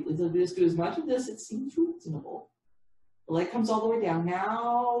 Breathe deeply. So just do as much of this, it seems reasonable. The leg comes all the way down.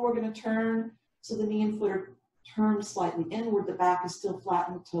 Now we're going to turn so the knee and foot are turned slightly inward. The back is still flat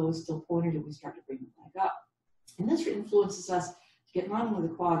and the toes still pointed, and we start to bring the leg up. And this influences us to get not only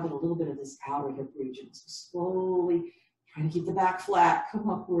the quad, but a little bit of this outer hip region. So slowly trying to keep the back flat, come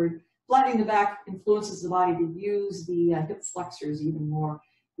upward. Flattening the back influences the body to use the hip flexors even more.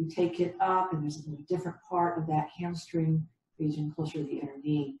 We take it up, and there's a little different part of that hamstring region closer to the inner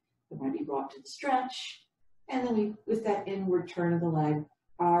knee that might be brought to the stretch. And then we, with that inward turn of the leg,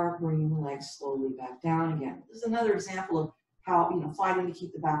 are bringing the leg slowly back down again. This is another example of how, fighting to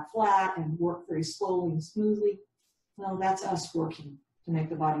keep the back flat and work very slowly and smoothly. Well, that's us working to make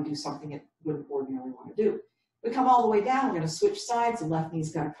the body do something it wouldn't ordinarily want to do. We come all the way down, we're going to switch sides. The left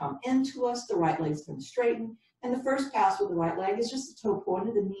knee's going to come into us, the right leg's going to straighten. And the first pass with the right leg is just the toe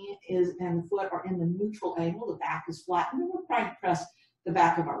pointed, the knee and the foot are in the neutral angle, the back is flattened, and we're trying to press the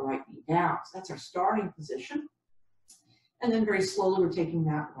back of our right knee down. So that's our starting position. And then very slowly we're taking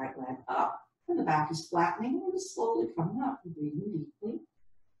that right leg up. And the back is flattening, and we're just slowly coming up and breathing deeply.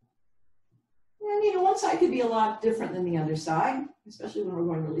 And one side could be a lot different than the other side, especially when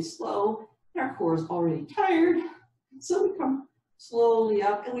we're going really slow. Our core is already tired, so we come slowly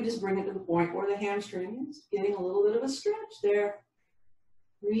up and we just bring it to the point where the hamstring is getting a little bit of a stretch there.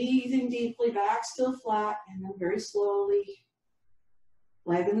 Breathing deeply, back still flat, and then very slowly,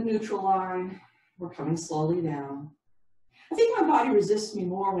 leg in the neutral line, we're coming slowly down. I think my body resists me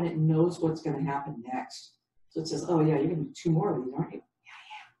more when it knows what's going to happen next. So it says, oh yeah, you're going to do 2 more of these, aren't you?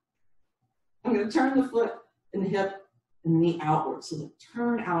 Yeah. I'm going to turn the foot and the hip and the knee outward. So the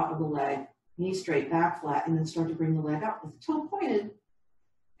turn out of the leg, knee straight, back flat, and then start to bring the leg up with the toe pointed.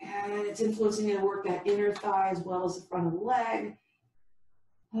 And it's influencing me to work that inner thigh as well as the front of the leg.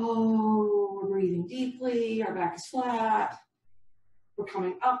 Oh, we're breathing deeply, our back is flat. We're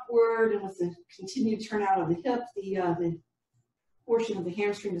coming upward, and with the continued turn out of the hip, the portion of the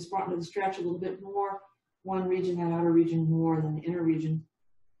hamstring is brought into the stretch a little bit more. One region, that outer region more than the inner region.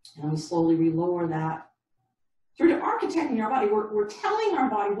 And we slowly relower that. Through architecting our body, we're telling our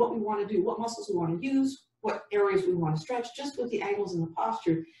body what we want to do, what muscles we want to use, what areas we want to stretch, just with the angles and the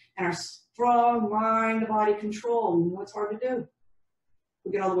posture and our strong mind-body control. We know it's hard to do.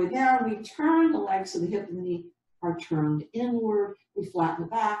 We get all the way down, we turn the legs so the hip and the knee are turned inward. We flatten the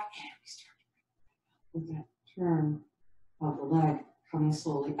back, and we start with that turn of the leg coming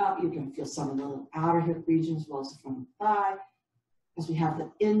slowly up. You can feel some of the little outer hip region as well as the front of the thigh. As we have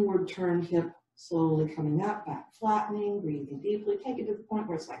the inward turned hip slowly coming up, back flattening, breathing deeply. Take it to the point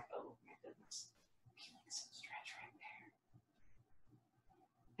where it's like, oh my goodness, feeling some stretch right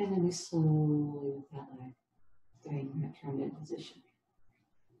there. And then we slowly, with that leg, staying in that turned in position.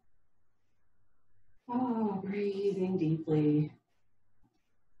 Oh, breathing deeply.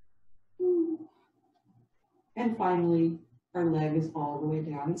 And finally, our leg is all the way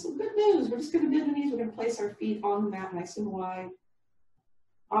down. And some good news, we're just going to bend the knees. We're going to place our feet on the mat nice and wide.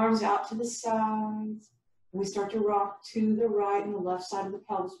 Arms out to the sides. And we start to rock to the right, and the left side of the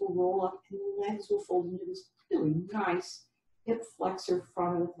pelvis will roll up, and the legs will fold into this really nice hip flexor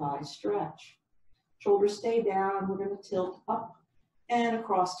front of the thigh stretch. Shoulders stay down. We're going to tilt up and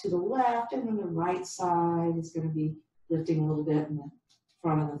across to the left, and then the right side is going to be lifting a little bit in the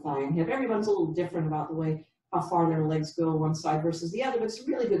front of the thigh and hip. Everyone's a little different about the way how far their legs go one side versus the other, but it's a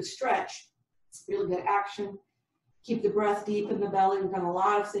really good stretch. It's really good action. Keep the breath deep in the belly. We've done a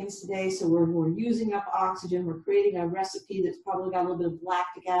lot of things today, so we're using up oxygen. We're creating a recipe that's probably got a little bit of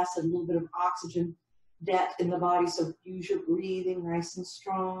lactic acid, a little bit of oxygen debt in the body, so use your breathing nice and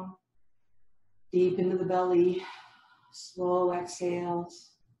strong. Deep into the belly, slow exhales.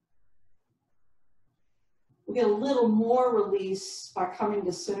 We'll get a little more release by coming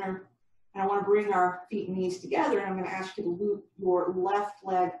to center. And I want to bring our feet and knees together, and I'm going to ask you to loop your left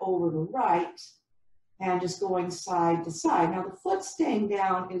leg over the right and just going side to side. Now, the foot staying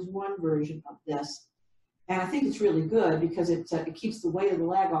down is one version of this, and I think it's really good because it keeps the weight of the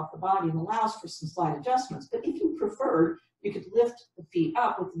leg off the body and allows for some slight adjustments. But if you preferred, you could lift the feet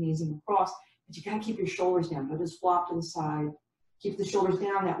up with the knees and across, but you got to keep your shoulders down. Don't just flop to the side. Keep the shoulders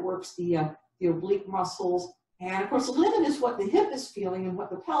down. That works the oblique muscles. And, of course, the limit is what the hip is feeling and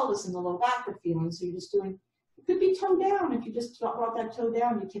what the pelvis and the low back are feeling. So you're just doing, it could be toe down. If you just brought that toe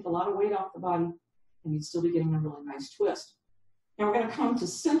down, you take a lot of weight off the body, and you'd still be getting a really nice twist. Now we're going to come to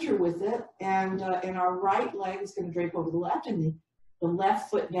center with it, and our right leg is going to drape over the left, and the left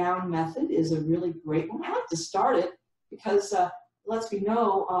foot down method is a really great one. I like to start it because it lets me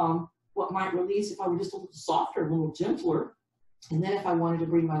know what might release if I were just a little softer, a little gentler. And then if I wanted to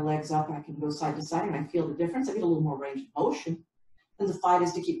bring my legs up, I can go side to side and I feel the difference. I get a little more range of motion. And the fight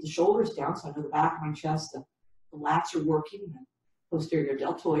is to keep the shoulders down. So I know the back of my chest, the lats are working, the posterior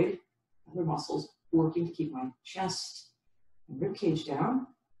deltoid, other muscles working to keep my chest and rib cage down.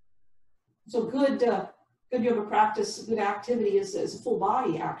 So good yoga practice, good activity is a full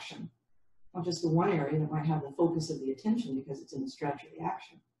body action, not just the one area that might have the focus of the attention because it's in the stretch of the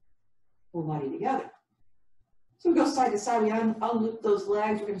action. Full body together. So we go side to side, we unloop those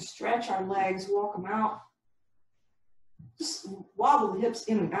legs, we're going to stretch our legs, walk them out. Just wobble the hips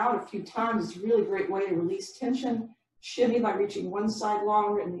in and out a few times. It's a really great way to release tension. Shimmy by reaching one side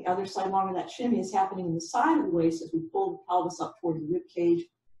longer and the other side longer. That shimmy is happening in the side of the waist as we pull the pelvis up toward the rib cage,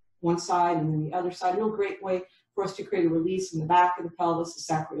 one side and then the other side. Real great way for us to create a release in the back of the pelvis,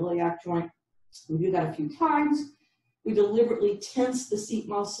 the sacroiliac joint. We do that a few times. We deliberately tense the seat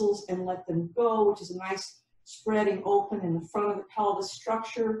muscles and let them go, which is a nice spreading open in the front of the pelvis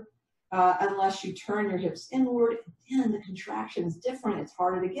structure, unless you turn your hips inward. Then the contraction is different. It's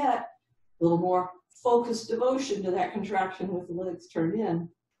harder to get. A little more focused devotion to that contraction with the legs turned in.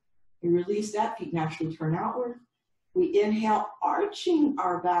 We release that, feet naturally turn outward. We inhale, arching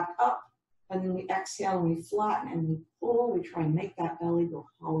our back up, and then we exhale and we flatten and we pull. We try and make that belly go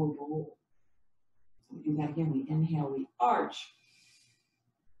hollow bowl. So we do that again. We inhale, we arch.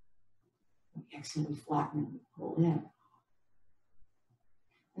 We exhale, we flatten and we pull in.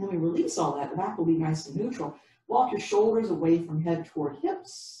 And then we release all that. The back will be nice and neutral. Walk your shoulders away from head toward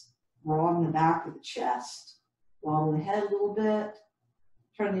hips. Broaden the back of the chest. Wobble the head a little bit.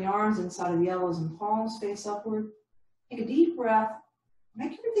 Turn the arms inside of the elbows and palms, face upward. Take a deep breath.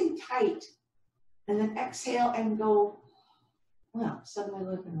 Make everything tight. And then exhale and go, well, suddenly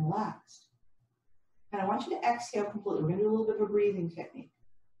limp and relaxed. And I want you to exhale completely. We're going to do a little bit of a breathing technique.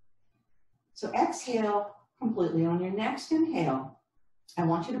 So exhale completely. On your next inhale, I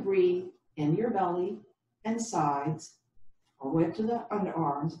want you to breathe into your belly and sides, all the way up to the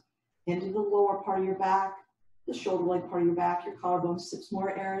underarms, into the lower part of your back, the shoulder blade part of your back, your collarbone, sips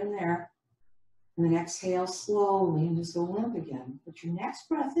more air in there. And then exhale slowly and just go limp again. Put your next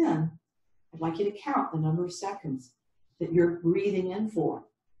breath in. I'd like you to count the number of seconds that you're breathing in for.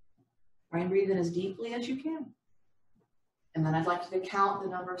 Try and breathe in as deeply as you can. And then I'd like you to count the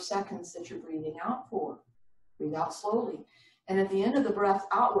number of seconds that you're breathing out for. Breathe out slowly. And at the end of the breath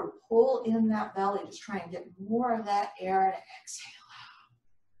outward, pull in that belly. Just try and get more of that air and exhale out.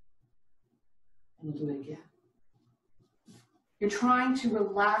 And you do it again. You're trying to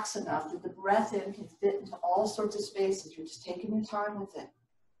relax enough that the breath in can fit into all sorts of spaces. You're just taking your time with it.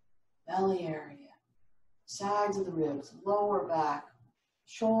 Belly area, sides of the ribs, lower back,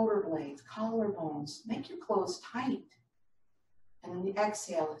 shoulder blades, collarbones. Make your clothes tight. And then the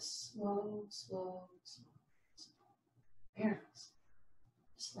exhale is slow, slow, slow, slow. There it is.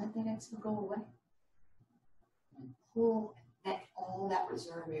 Just let that exhale go away. And pull and let all that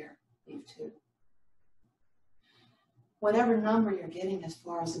reserve air leave too. Whatever number you're getting as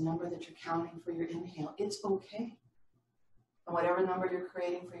far as the number that you're counting for your inhale, it's okay. And whatever number you're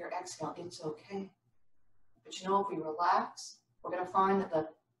creating for your exhale, it's okay. But you know, if we relax, we're going to find that the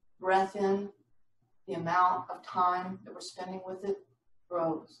breath in, the amount of time that we're spending with it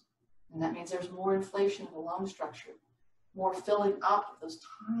grows. And that means there's more inflation of the lung structure, more filling up of those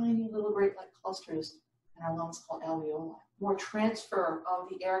tiny little grape-like clusters in our lungs called alveoli, more transfer of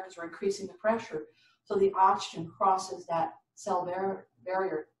the air because we're increasing the pressure so the oxygen crosses that cell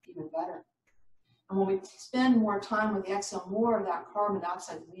barrier even better. And when we spend more time with the exhale, more of that carbon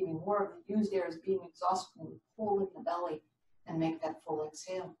dioxide is leaving, more of the used air is being exhausted when we pull in the belly and make that full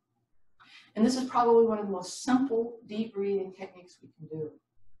exhale. And this is probably one of the most simple deep breathing techniques we can do.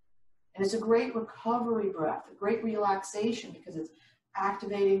 And it's a great recovery breath, a great relaxation because it's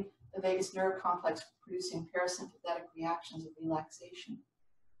activating the vagus nerve complex producing parasympathetic reactions of relaxation.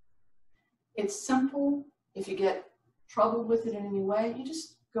 It's simple. If you get troubled with it in any way, you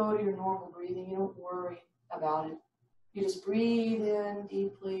just go to your normal breathing. You don't worry about it. You just breathe in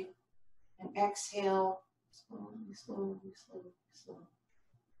deeply and exhale slowly, slowly, slowly, slowly.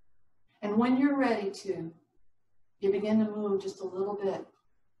 And when you're ready to, you begin to move just a little bit,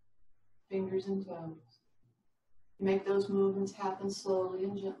 fingers and toes. You make those movements happen slowly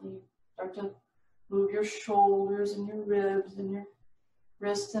and gently. Start to move your shoulders and your ribs and your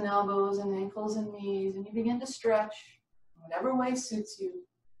wrists and elbows and ankles and knees, and you begin to stretch whatever way suits you.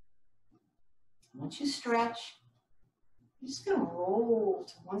 Once you stretch, you're just going to roll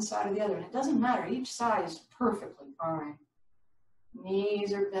to one side or the other, and it doesn't matter. Each side is perfectly fine.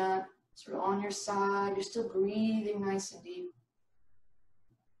 Knees are bent, sort of on your side. You're still breathing nice and deep.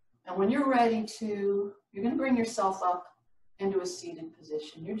 And when you're ready to, you're going to bring yourself up into a seated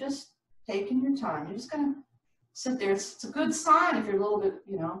position. You're just taking your time. You're just going to sit there. It's a good sign if you're a little bit,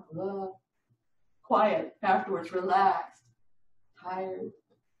 quiet afterwards, relaxed, tired.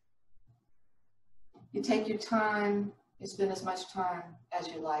 You take your time. You spend as much time as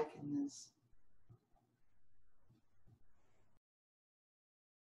you like in this.